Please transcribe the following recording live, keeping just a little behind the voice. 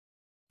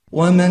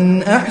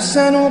ومن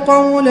أحسن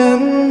قولا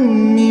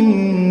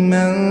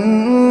ممن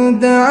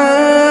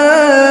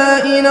دعا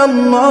إلى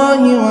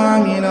الله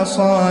وعمل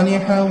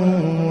صالحا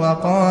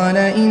وقال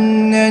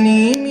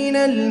إنني من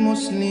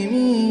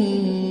المسلمين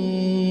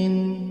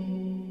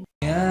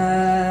يا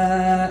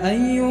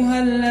أيها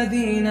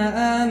الذين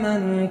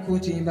آمنوا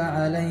كتب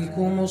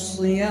عليكم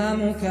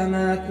الصيام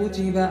كما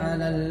كتب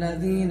على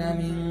الذين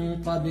من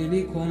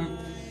قبلكم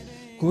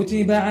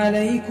كتب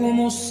عليكم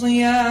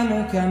الصيام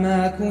كما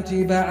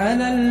كتب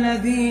على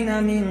الذين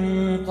من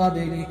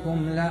قبلكم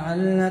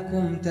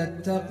لعلكم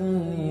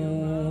تتقون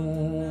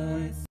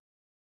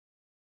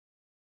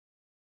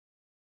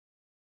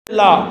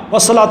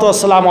ওয়াসসালাতু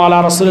ওয়াসসালামু আলা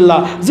রাসূলিল্লাহ।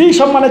 জি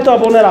সম্মানিত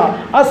বোনেরা,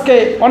 আজকে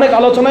অনেক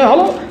আলোচনাই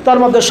হলো, তার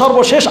মধ্যে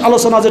সর্বশেষ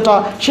আলোচনা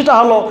সেটা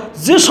হলো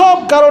যেসব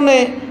কারণে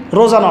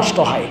রোজা নষ্ট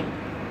হয়।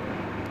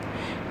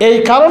 এই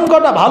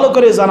কারণটা ভালো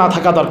করে জানা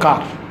থাকা দরকার,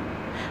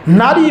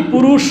 নারী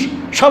পুরুষ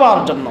সবার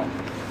জন্য।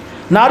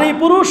 নারী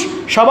পুরুষ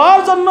সবার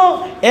জন্য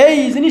এই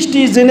জিনিসটি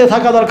জেনে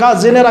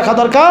রাখা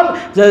দরকার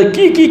যে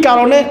কি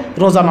কারণে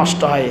রোজা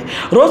নষ্ট হয়।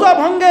 রোজা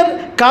ভঙ্গের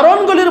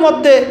কারণগুলির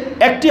মধ্যে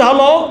একটি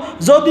হলো,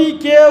 যদি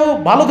কেউ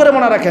ভালো করে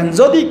মনে রাখেন,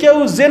 যদি কেউ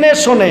জেনে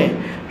শুনে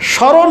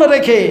স্মরণ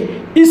রেখে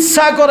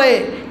ইচ্ছা করে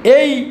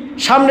এই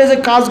সামনে যে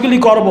কাজগুলি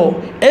করব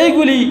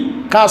এইগুলি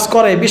কাজ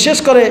করে, বিশেষ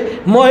করে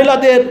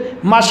মহিলাদের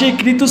মাসিক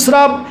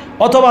ঋতুস্রাব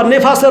অথবা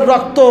নেফাসের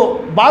রক্ত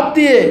বাদ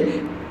দিয়ে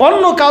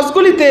অন্য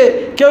কাজগুলিতে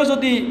কেউ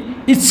যদি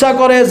ইচ্ছা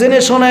করে জেনে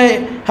শুনে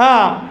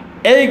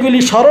এইগুলি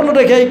স্মরণ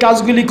রেখে এই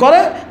কাজগুলি করে,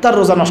 তার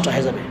রোজা নষ্ট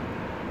হয়ে যাবে।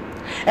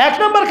 এক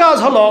নম্বর কাজ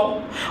হলো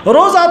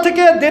রোজা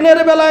থেকে দিনের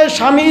বেলায়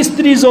স্বামী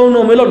স্ত্রী যৌন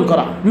মিলন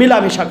করা,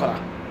 মিলামিশা করা।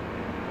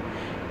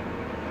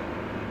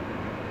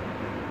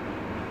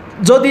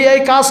 যদি এই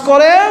কাজ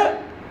করে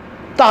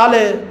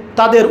তাহলে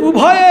তাদের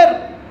উভয়ের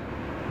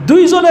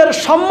দুইজনের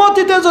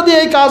সম্মতিতে যদি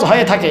এই কাজ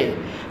হয়ে থাকে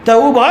তা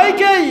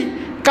উভয়কেই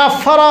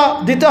কাফারা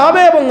দিতে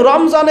হবে এবং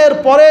রমজানের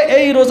পরে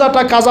এই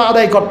রোজাটা কাজা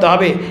আদায় করতে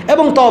হবে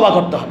এবং তওবা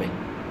করতে হবে।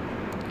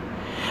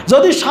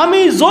 যদি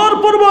স্বামী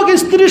জোরপূর্বক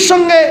স্ত্রীর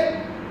সঙ্গে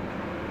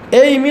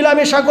এই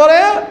মিলামেশা করে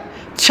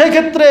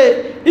সেক্ষেত্রে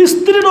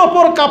স্ত্রীর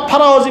ওপর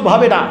কাফারা ওয়াজিব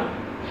হবে না,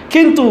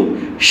 কিন্তু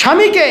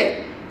স্বামীকে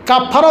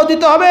কাফারাও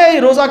দিতে হবে, এই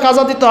রোজা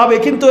কাজা দিতে হবে।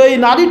 কিন্তু এই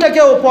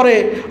নারীটাকেও পরে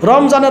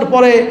রমজানের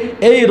পরে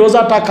এই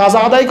রোজাটা কাজা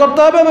আদায় করতে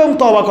হবে এবং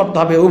তওবা করতে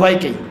হবে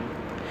উভয়কেই।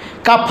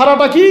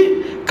 কাফারাটা কি?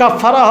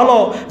 কাফারা হলো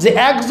যে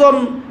একজন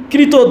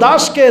কৃত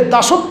দাসকে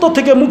দাসত্ব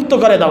থেকে মুক্ত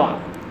করে দেওয়া।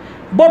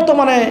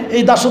 বর্তমানে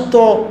এই দাসত্ব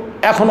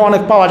এখনও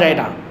অনেক পাওয়া যায়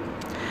না।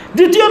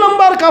 দ্বিতীয়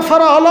নম্বর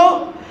কাফারা হলো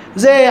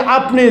যে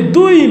আপনি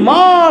 2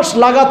 মাস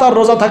লাগাতার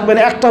রোজা থাকবেন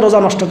একটা রোজা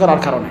নষ্ট করার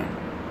কারণে।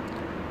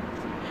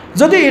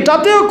 যদি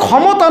এটাতেও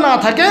ক্ষমতা না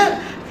থাকে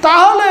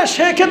তাহলে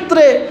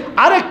সেক্ষেত্রে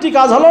আরেকটি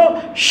কাজ হলো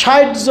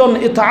 60 জন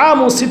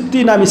ইতআমু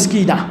 60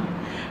 মিসকিনা,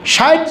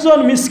 60 জন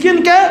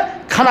মিসকিনকে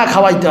খানা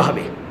খাওয়াইতে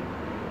হবে।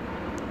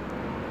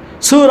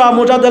 সূরা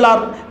মুজাদালার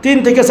 3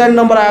 থেকে 4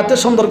 নম্বর আয়াতে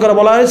সুন্দর করে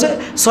বলা হয়েছে।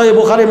 সহিহ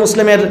বুখারী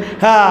মুসলিমের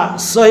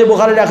সহিহ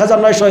বুখারীর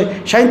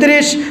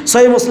 1937,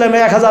 সহিহ মুসলিমে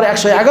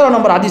 1111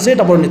 নম্বর হাদিসে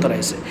এটা বর্ণিত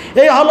রয়েছে।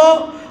 এই হলো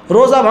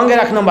রোজা ভঙ্গের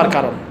 1 নম্বর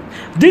কারণ।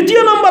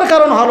 দ্বিতীয় নম্বর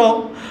কারণ হলো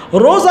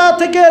রোজা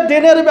থেকে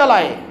দিনের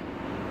বেলায়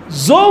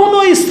যৌন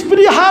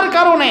স্পৃহার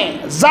কারণে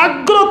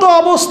জাগ্রত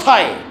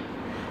অবস্থায়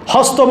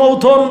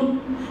হস্তমৈথুন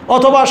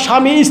অথবা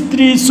স্বামী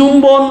স্ত্রী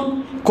চুম্বন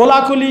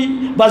কোলাকুলি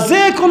বা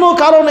যে কোনো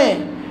কারণে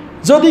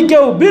যদি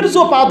কেউ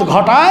বীর্যপাত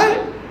ঘটায়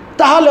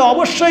তাহলে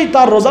অবশ্যই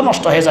তার রোজা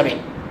নষ্ট হয়ে যাবে।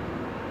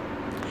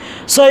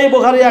 সহিহ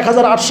বুখারী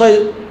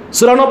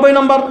 1894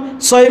 নম্বর,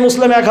 সহিহ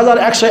মুসলিম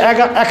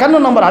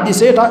 1151 নম্বর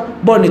হাদিসে এটা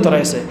বর্ণিত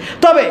রয়েছে।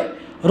 তবে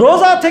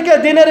রোজা থেকে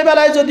দিনের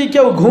বেলায় যদি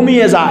কেউ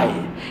ঘুমিয়ে যায়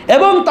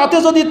এবং তাতে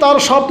যদি তার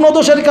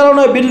স্বপ্নদোষের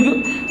কারণে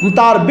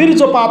তার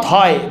বীর্যপাত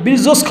হয়,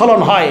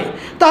 বীর্যস্খলন হয়,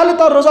 তাহলে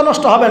তার রোজা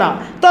নষ্ট হবে না।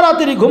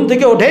 তাড়াতাড়ি ঘুম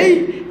থেকে উঠেই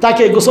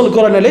তাকে গোসল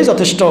করে নিলেই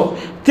যথেষ্ট।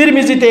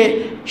 তিরমিজিতে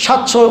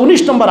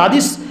 719 নম্বর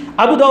হাদিস,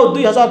 আবু দাউদ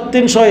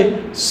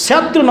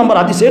 2376 নম্বর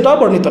হাদিসে এটাও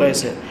বর্ণিত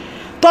রয়েছে।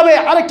 তবে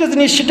আরেকটা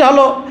জিনিস সেটা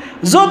হলো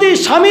যদি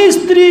স্বামী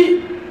স্ত্রী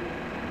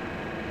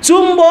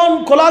চুম্বন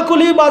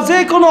কোলাকুলি বা যে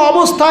কোনো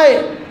অবস্থায়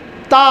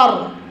তার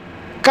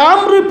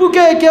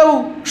কামরূপকে কেউ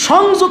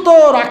সংযত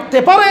রাখতে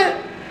পারে,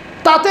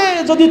 তাতে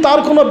যদি তার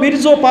কোনো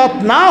বীর্যপাত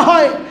না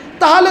হয়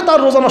তাহলে তার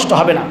রোজা নষ্ট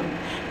হবে না।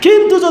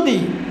 কিন্তু যদি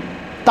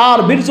তার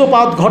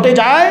বীর্যপাত ঘটে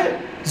যায়,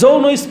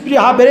 যৌন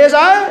স্পৃহা বেড়ে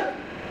যায়,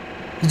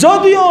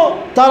 যদিও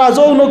তারা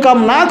যৌন কাম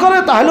না করে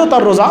তাহলেও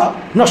তার রোজা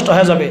নষ্ট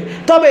হয়ে যাবে।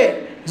 তবে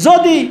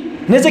যদি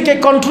নিজেকে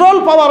কন্ট্রোল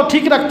পাওয়ার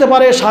ঠিক রাখতে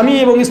পারে স্বামী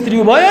এবং স্ত্রী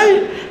উভয়েই,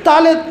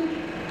 তাহলে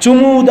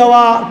চুমু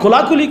দেওয়া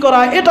কোলাকুলি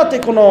করা এটাতে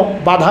কোনো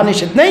বাধা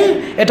নিষেধ নেই,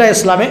 এটা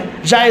ইসলামে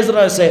জায়েজ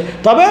রয়েছে।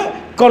 তবে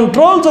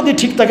কন্ট্রোল যদি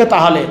ঠিক থাকে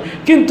তাহলে।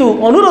 কিন্তু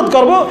অনুরোধ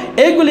করব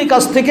এইগুলি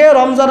কাছ থেকে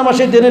রমজান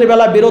মাসে দিনের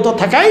বেলা বিরত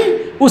থাকাই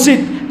উচিত,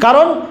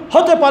 কারণ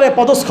হতে পারে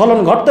পদস্খলন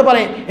ঘটতে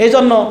পারে, এই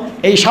জন্য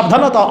এই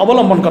সাবধানতা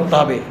অবলম্বন করতে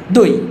হবে।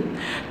 2,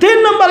 3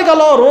 নম্বর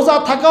গেল রোজা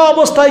থাকা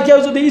অবস্থায় কেউ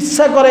যদি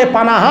ইচ্ছা করে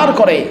পানাহার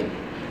করে,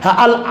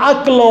 আল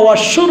আকল ওয়া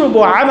শুরব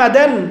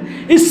আমাদান,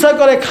 ইচ্ছা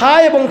করে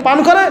খায় এবং পান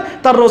করে,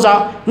 তার রোজা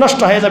নষ্ট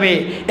হয়ে যাবে।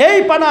 এই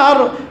পানাহার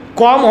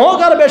কম হোক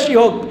আর বেশি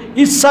হোক,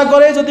 ইচ্ছা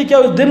করে যদি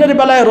কেউ দিনের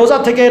বেলায় রোজা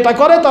থেকে এটা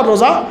করে তার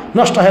রোজা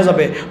নষ্ট হয়ে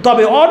যাবে।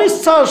 তবে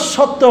অনিচ্ছা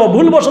সত্ত্বেও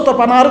ভুলবশত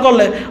পানাহার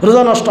করলে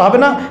রোজা নষ্ট হবে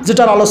না,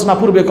 যেটার আলোচনা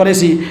পূর্বে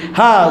করেছি।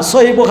 হ্যাঁ,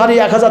 সহিহ বুখারী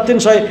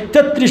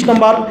 1333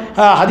 নম্বর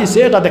হাদিসে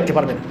এটা দেখতে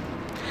পারবেন।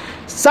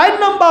 4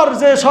 নম্বর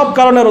যে সব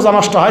কারণে রোজা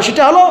নষ্ট হয়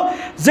সেটা হলো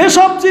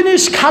যেসব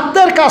জিনিস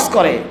খাদ্যের কাজ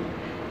করে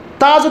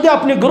তা যদি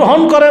আপনি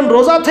গ্রহণ করেন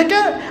রোজা থেকে,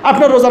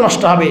 আপনার রোজা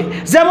নষ্ট হবে।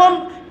 যেমন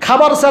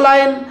খাবার,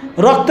 স্যালাইন,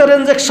 রক্তের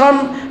ইনজেকশন,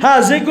 হ্যাঁ,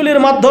 যেগুলির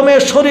মাধ্যমে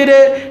শরীরে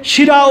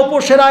শিরা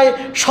উপশিরায়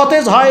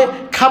সতেজ হয়,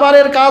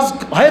 খাবারের কাজ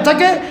হয়ে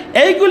থাকে,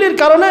 এইগুলির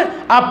কারণে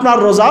আপনার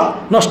রোজা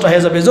নষ্ট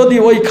হয়ে যাবে যদি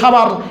ওই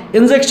খাবার,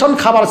 ইনজেকশন,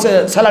 খাবার,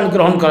 স্যালাইন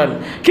গ্রহণ করেন।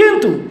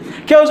 কিন্তু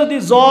কেউ যদি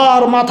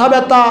জ্বর, মাথা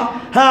ব্যথা,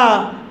 হ্যাঁ,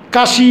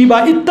 কাশি বা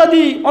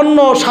ইত্যাদি অন্য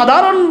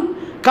সাধারণ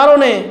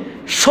কারণে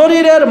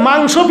শরীরের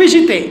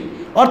মাংসপেশিতে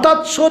অর্থাৎ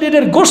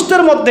শরীরের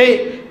গোশতের মধ্যে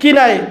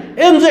কিনায়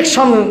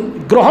ইনজেকশন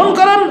গ্রহণ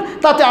করেন,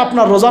 তাতে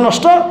আপনার রোজা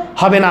নষ্ট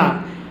হবে না।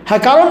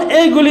 হ্যাঁ, কারণ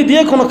এইগুলি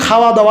দিয়ে কোনো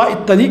খাওয়া দাওয়া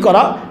ইত্যাদি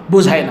করা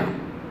বোঝায় না।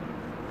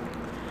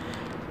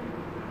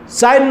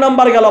 4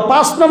 নম্বর গেল।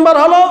 5 নম্বর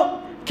হলো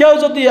কেউ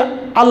যদি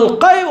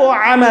আলকাই ও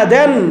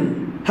আমাদেন,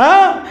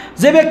 হ্যাঁ,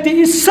 যে ব্যক্তি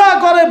ইচ্ছা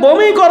করে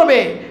বমি করবে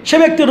সে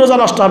ব্যক্তির রোজা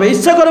নষ্ট হবে।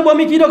 ইচ্ছা করে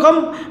বমি কীরকম?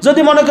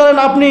 যদি মনে করেন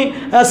আপনি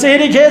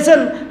সেহরি খেয়েছেন,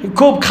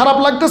 খুব খারাপ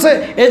লাগতেছে,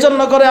 এই জন্য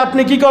করে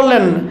আপনি কি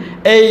করলেন,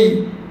 এই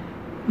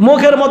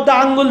মুখের মধ্যে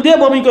আঙ্গুল দিয়ে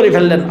বমি করে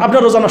ফেললেন,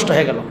 আপনার রোজা নষ্ট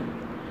হয়ে গেল।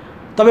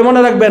 তবে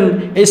মনে রাখবেন,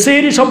 এই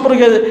সেহরি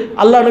সম্পর্কে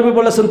আল্লাহ নবী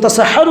বলেছেন,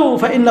 তাসাহারু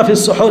ফা ইন্না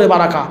ফিস সুহুরি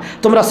বারাকা,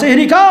 তোমরা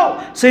সেহরি খাও,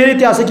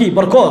 সেহরিতে আছে কি?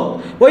 বরকত।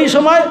 ওই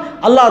সময়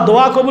আল্লাহ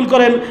দোয়া কবুল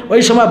করেন,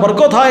 ওই সময়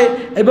বরকত হয়,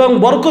 এবং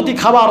বরকতি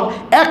খাবার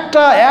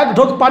এক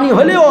ঢোক পানি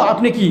হলেও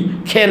আপনি কি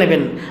খেয়ে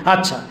নেবেন।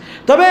 আচ্ছা,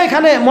 তবে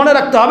এখানে মনে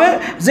রাখতে হবে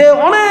যে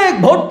অনেক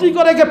ভর্তি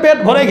করে পেট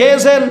ভরে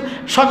খেয়েছেন,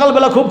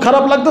 সকালবেলা খুব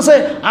খারাপ লাগতেছে,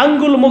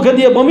 আঙ্গুল মুখে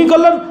দিয়ে বমি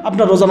করলেন,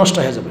 আপনার রোজা নষ্ট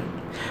হয়ে যাবে।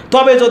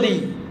 তবে যদি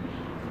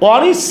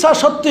অনিচ্ছা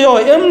সত্ত্বেও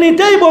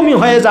এমনিতেই বমি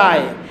হয়ে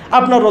যায়,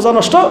 আপনার রোজা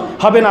নষ্ট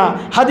হবে না।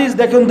 হাদিস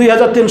দেখুন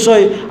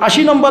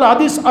 2380 নম্বর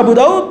হাদিস, আবু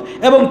দাউদ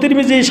এবং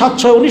তিরমিজি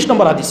 719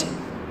 নম্বর হাদিসে।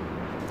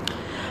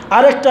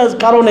 আরেকটা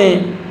কারণে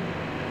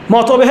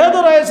মতভেদ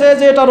রয়েছে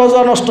যে এটা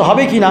রোজা নষ্ট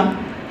হবে কি না,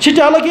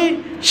 সেটা হলো কি,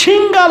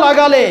 শিঙ্গা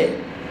লাগালে,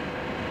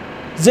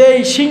 যেই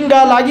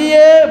শিঙ্গা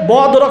লাগিয়ে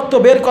বদ রক্ত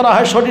বের করা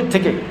হয় শরীর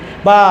থেকে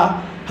বা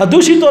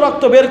দূষিত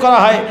রক্ত বের করা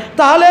হয়,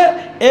 তাহলে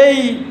এই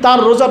তার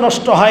রোজা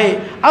নষ্ট হয়।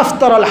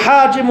 আফতার আল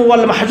হাজিম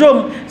ওয়াল মাহজুম,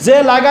 যে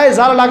লাগায়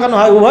যার লাগানো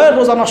হয় উভয়ের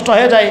রোজা নষ্ট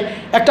হয়ে যায়।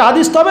 একটা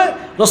হাদিস, তবে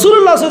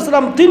রাসূলুল্লাহ সাল্লাল্লাহু আলাইহি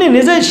ওয়াসাল্লাম তিনি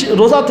নিজেই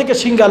রোজা থেকে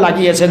শিঙ্গা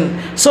লাগিয়েছেন।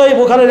 সহিহ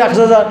বুখারীর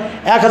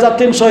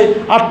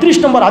 1338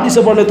 নম্বর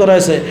হাদিসে বর্ণিত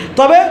রয়েছে।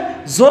 তবে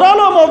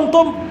জোরালো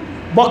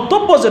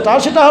বক্তব্য যেটা,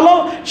 সেটা হলো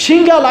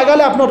শিঙ্গা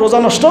লাগালে আপনার রোজা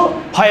নষ্ট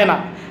হয় না।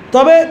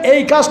 তবে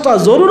এই কাজটা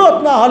জরুরত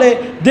না হলে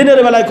দিনের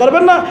বেলায়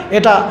করবেন না,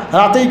 এটা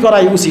রাতেই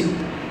করাই উচিত।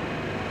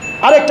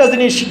 আরেকটা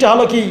জিনিস, সেটা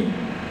হলো কি,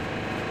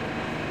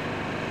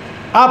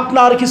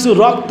 আপনার কিছু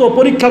রক্ত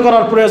পরীক্ষা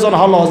করার প্রয়োজন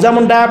হলো,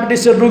 যেমন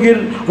ডায়াবেটিসের রোগীর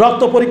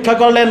রক্ত পরীক্ষা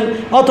করলেন,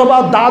 অথবা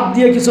দাঁত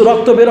দিয়ে কিছু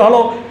রক্ত বের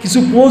হলো, কিছু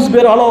পুঁজ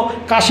বের হলো,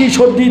 কাশি,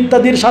 সর্দি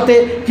ইত্যাদির সাথে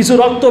কিছু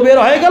রক্ত বের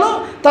হয়ে গেল,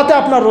 তাতে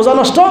আপনার রোজা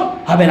নষ্ট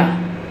হবে না,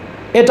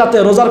 এটাতে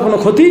রোজার কোনো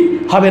ক্ষতি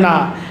হবে না।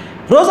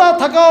 রোজা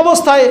থাকা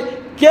অবস্থায়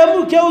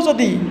কেউ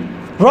যদি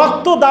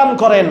রক্তদান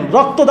করেন,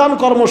 রক্তদান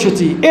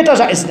কর্মসূচি, এটা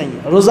জায়েজ নেই।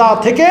 রোজা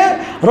থেকে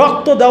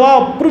রক্ত দেওয়া,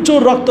 প্রচুর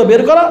রক্ত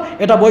বের করা,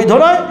 এটা বৈধ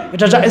নয়,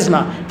 এটা জায়েজ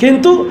না।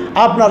 কিন্তু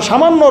আপনার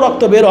সামান্য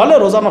রক্ত বের হলে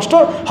রোজা নষ্ট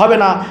হবে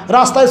না।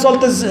 রাস্তায়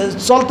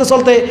চলতে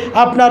চলতে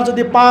আপনার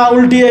যদি পা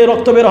উল্টিয়ে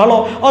রক্ত বের হলো,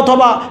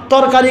 অথবা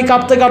তরকারি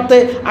কাটতে কাটতে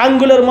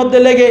আঙ্গুলের মধ্যে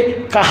লেগে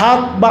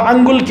হাত বা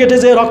আঙ্গুল কেটে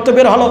যে রক্ত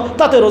বের হলো,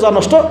 তাতে রোজা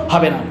নষ্ট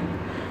হবে না।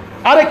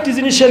 আরেকটি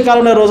জিনিসের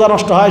কারণে রোজা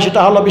নষ্ট হয়,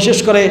 সেটা হলো বিশেষ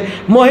করে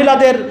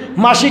মহিলাদের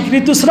মাসিক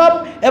ঋতুস্রাব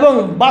এবং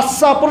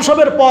বাচ্চা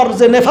প্রসবের পর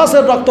যে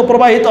নেফাসের রক্ত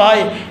প্রবাহিত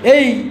হয়,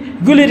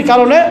 এইগুলির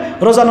কারণে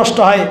রোজা নষ্ট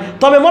হয়।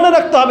 তবে মনে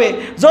রাখতে হবে,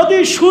 যদি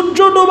সূর্য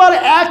ডোবার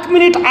 1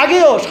 মিনিট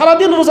আগেও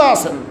সারাদিন রোজা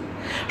আছেন,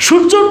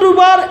 সূর্য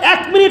ডোবার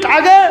 1 মিনিট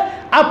আগে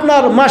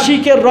আপনার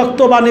মাসিকের রক্ত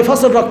বা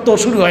নেফাসের রক্ত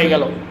শুরু হয়ে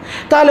গেল,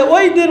 তাহলে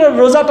ওই দিনের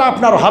রোজাটা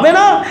আপনার হবে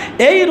না,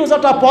 এই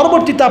রোজাটা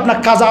পরবর্তীতে আপনার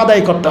কাজা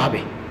আদায় করতে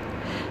হবে।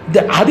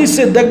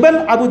 হাদিসে দেখবেন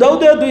আবু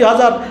দাউদে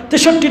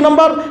 2063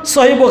 নম্বর,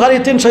 সহিহ বুখারী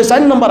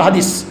 304 নম্বর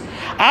হাদিস।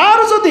 আর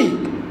যদি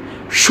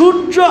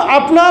সূর্য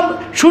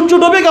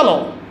ডুবে গেল,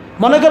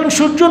 মনে করেন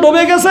সূর্য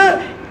ডুবে গেছে,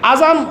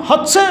 আজান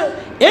হচ্ছে,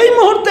 এই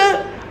মুহূর্তে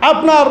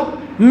আপনার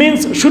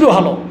মিন্স শুরু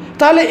হলো,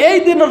 তাহলে এই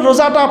দিনের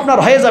রোজাটা আপনার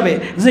হয়ে যাবে,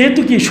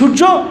 যেহেতু কি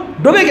সূর্য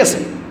ডুবে গেছে।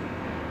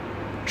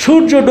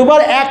 সূর্য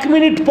ডোবার 1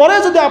 মিনিট পরে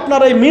যদি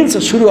আপনার এই মিন্স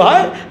শুরু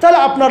হয়, তাহলে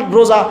আপনার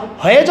রোজা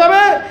হয়ে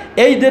যাবে।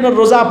 এই দিনের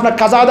রোজা আপনার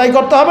কাজা আদায়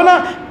করতে হবে না,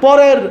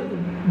 পরের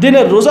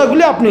দিনের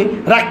রোজাগুলি আপনি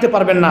রাখতে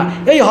পারবেন না।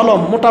 এই হলো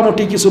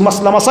মোটামুটি কিছু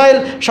মাসলা মাসাইল।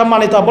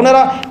 সম্মানিত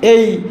বোনেরা,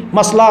 এই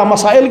মাসলা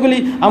মাসাইলগুলি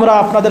আমরা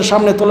আপনাদের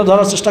সামনে তুলে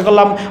ধরার চেষ্টা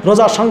করলাম,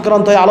 রোজা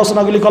সংক্রান্ত এই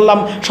আলোচনাগুলি করলাম।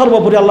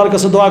 সর্বোপরি আল্লাহর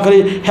কাছে দোয়া করি,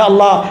 হে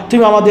আল্লাহ,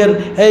 তুমি আমাদের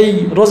এই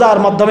রোজার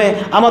মাধ্যমে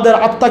আমাদের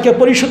আত্মাকে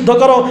পরিশুদ্ধ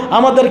করো,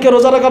 আমাদেরকে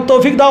রোজা রাখার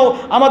তৌফিক দাও,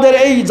 আমাদের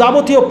এই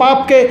যাবতীয়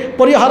পাপকে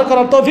পরিহার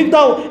করার তৌফিক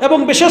দাও। এবং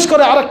বিশেষ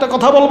করে আরেকটা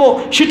কথা বলবো,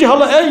 সেটি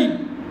হলো এই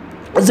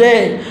যে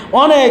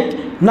অনেক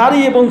নারী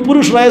এবং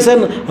পুরুষ রয়েছেন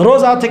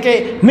রোজা থেকে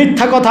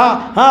মিথ্যা কথা,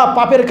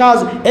 পাপের কাজ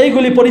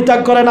এইগুলি পরিত্যাগ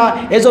করে না।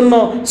 এজন্য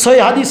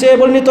সহিহ হাদিসে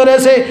বর্ণিত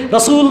রয়েছে,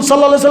 রাসূল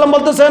সাল্লাল্লাহু আলাইহি ওয়াসাল্লাম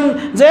বলতেছেন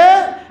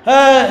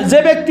যে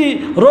ব্যক্তি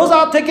রোজা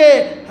থেকে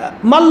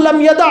মাল্লাম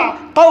ইয়াদা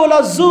قول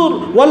الزور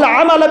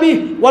والعمل به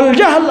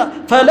والجهل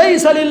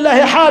فليس لله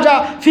حاجة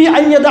في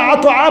أن يدع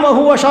طعامه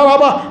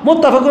وشرابه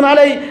متفق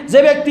عليه। যে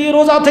ব্যক্তি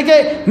রোজা থেকে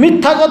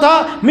মিথ্যা কথা,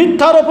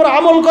 মিথ্যার উপর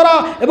আমল করা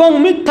এবং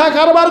মিথ্যা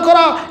কারবার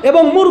করা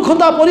এবং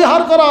মূর্খতা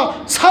পরিহার করা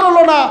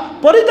ছাড়লো না,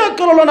 পরিত্যাগ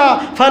করলো না,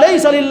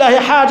 فليس لله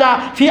حاجة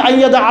في أن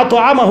يدع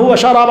طعامه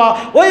وشرابه,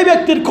 ওই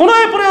ব্যক্তির কোনো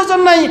প্রয়োজন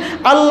নাই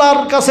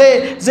আল্লাহর কাছে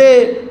যে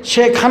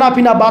সে খানা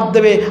পিনা বাদ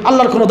দেবে,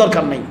 আল্লাহর কোনো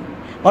দরকার নেই।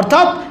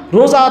 অর্থাৎ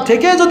রোজা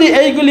থেকে যদি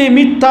এইগুলি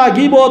মিথ্যা,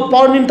 গীবত,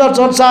 পরনিন্দার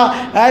চর্চা,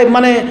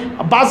 মানে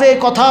বাজে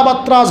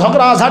কথাবার্তা,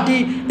 ঝগড়াঝাঁটি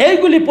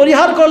এইগুলি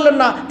পরিহার করলেন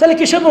না, তাহলে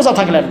কিসের রোজা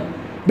থাকলেন?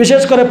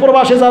 বিশেষ করে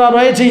প্রবাসী যারা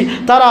রয়েছি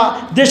তারা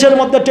দেশের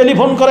মধ্যে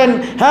টেলিফোন করেন,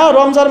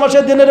 রমজান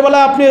মাসের দিনের বেলা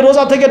আপনি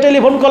রোজা থেকে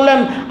টেলিফোন করলেন,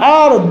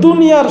 আর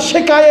দুনিয়ার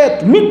শেকায়েত,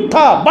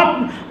 মিথ্যা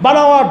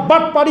বানাওয়াট,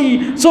 বাটপাড়ি,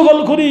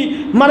 চগলখুরি,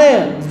 মানে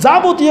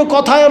যাবতীয়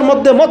কথার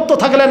মধ্যে মত্ত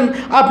থাকলেন,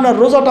 আপনার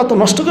রোজাটা তো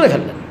নষ্ট করে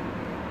ফেললেন।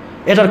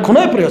 এটার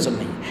কোনোই প্রয়োজন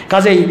নেই।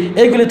 কাজেই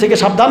এইগুলি থেকে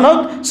সাবধান হোক।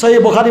 সহিহ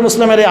বুখারী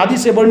মুসলিমের এই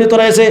হাদিসে বর্ণিত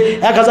রয়েছে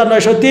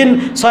 1903,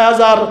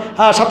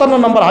 6057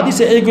 নম্বর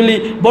হাদিসে এইগুলি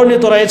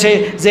বর্ণিত রয়েছে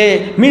যে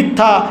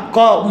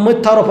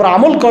মিথ্যার ওপর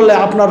আমল করলে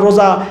আপনার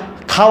রোজা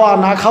খাওয়া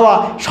না খাওয়া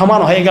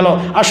সমান হয়ে গেল।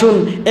 আসুন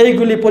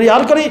এইগুলি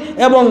পরিহার করি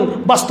এবং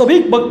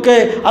বাস্তবিক পক্ষে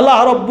আল্লাহ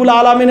রব্বুল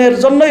আলমিনের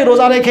জন্যই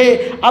রোজা রেখে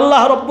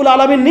আল্লাহ রব্বুল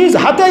আলমিন নিজ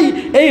হাতেই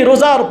এই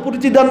রোজার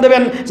প্রতিদান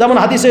দেবেন। যেমন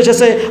হাদিসে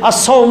এসেছে,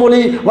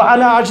 আস-সাওমুলি ওয়া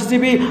আনা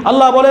আজজিবি,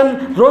 আল্লাহ বলেন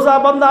রোজা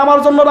বান্দা আমার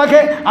জন্য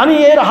রাখে, আমি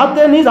এর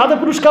হাতে নিজ হাতে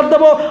পুরস্কার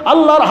দেব।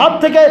 আল্লাহর হাত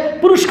থেকে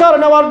পুরস্কার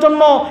নেওয়ার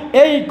জন্য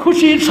এই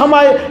খুশির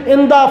সময়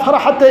ইন্দা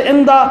ফারহাতে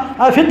ইন্দা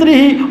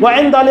ফিতরিহি ওয়া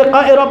ইন্দা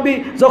লিকায়ে রব্বি,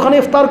 যখন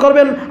ইফতার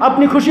করবেন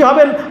আপনি খুশি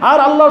হবেন, আর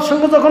আল্লাহর সঙ্গে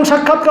যখন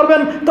সাক্ষাৎ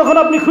করবেন তখন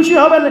আপনি খুশি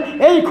হবেন।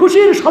 এই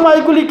খুশির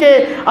সময়গুলিকে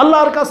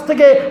আল্লাহর কাছ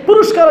থেকে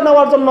পুরস্কার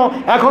নেওয়ার জন্য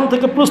এখন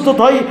থেকে প্রস্তুত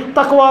হই,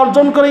 তাকওয়া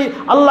অর্জন করি,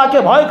 আল্লাহকে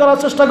ভয়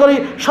করার চেষ্টা করি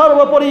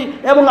সর্বোপরি।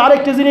 এবং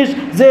আরেকটি জিনিস,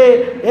 যে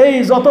এই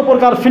যত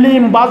প্রকার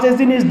ফিল্ম, বাজে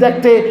জিনিস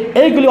দেখতে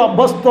এইগুলি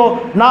অভ্যস্ত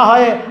না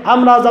হয়ে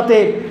আমরা যাতে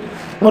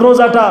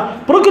রোজাটা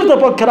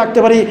প্রকৃতপক্ষে রাখতে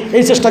পারি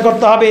এই চেষ্টা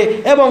করতে হবে।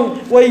 এবং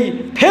ওই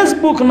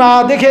ফেসবুক না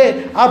দেখে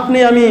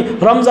আমি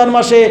রমজান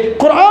মাসে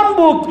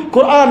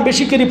কোরআন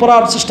বেশি করে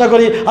পড়ার চেষ্টা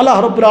করি। আল্লাহ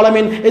রাব্বুল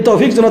আলামিন এই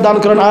তৌফিক যেন দান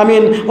করেন,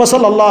 আমিন। ওয়া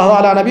সাল্লাল্লাহু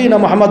আলা নবিয়িনা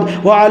মুহাম্মদ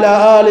ওয়া আলা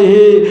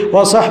আলিহি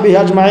ওয়া সাহবিহি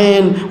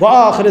আজমাইন ওয়া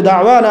আখির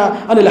দাওয়ানা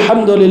আনিল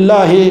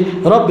হামদুলিল্লাহি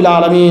রাব্বিল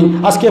আলামিন।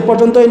 আজকে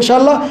পর্যন্ত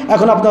ইনশাআল্লাহ।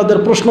 এখন আপনাদের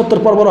প্রশ্নোত্তর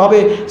পর্ব হবে,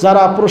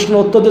 যারা প্রশ্ন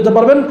উত্তর দিতে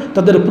পারবেন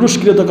তাদের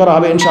পুরস্কৃত করা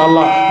হবে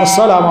ইনশাআল্লাহ।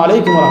 আসসালামু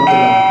আলাইকুম ওয়া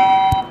রাহমাতুল্লাহ।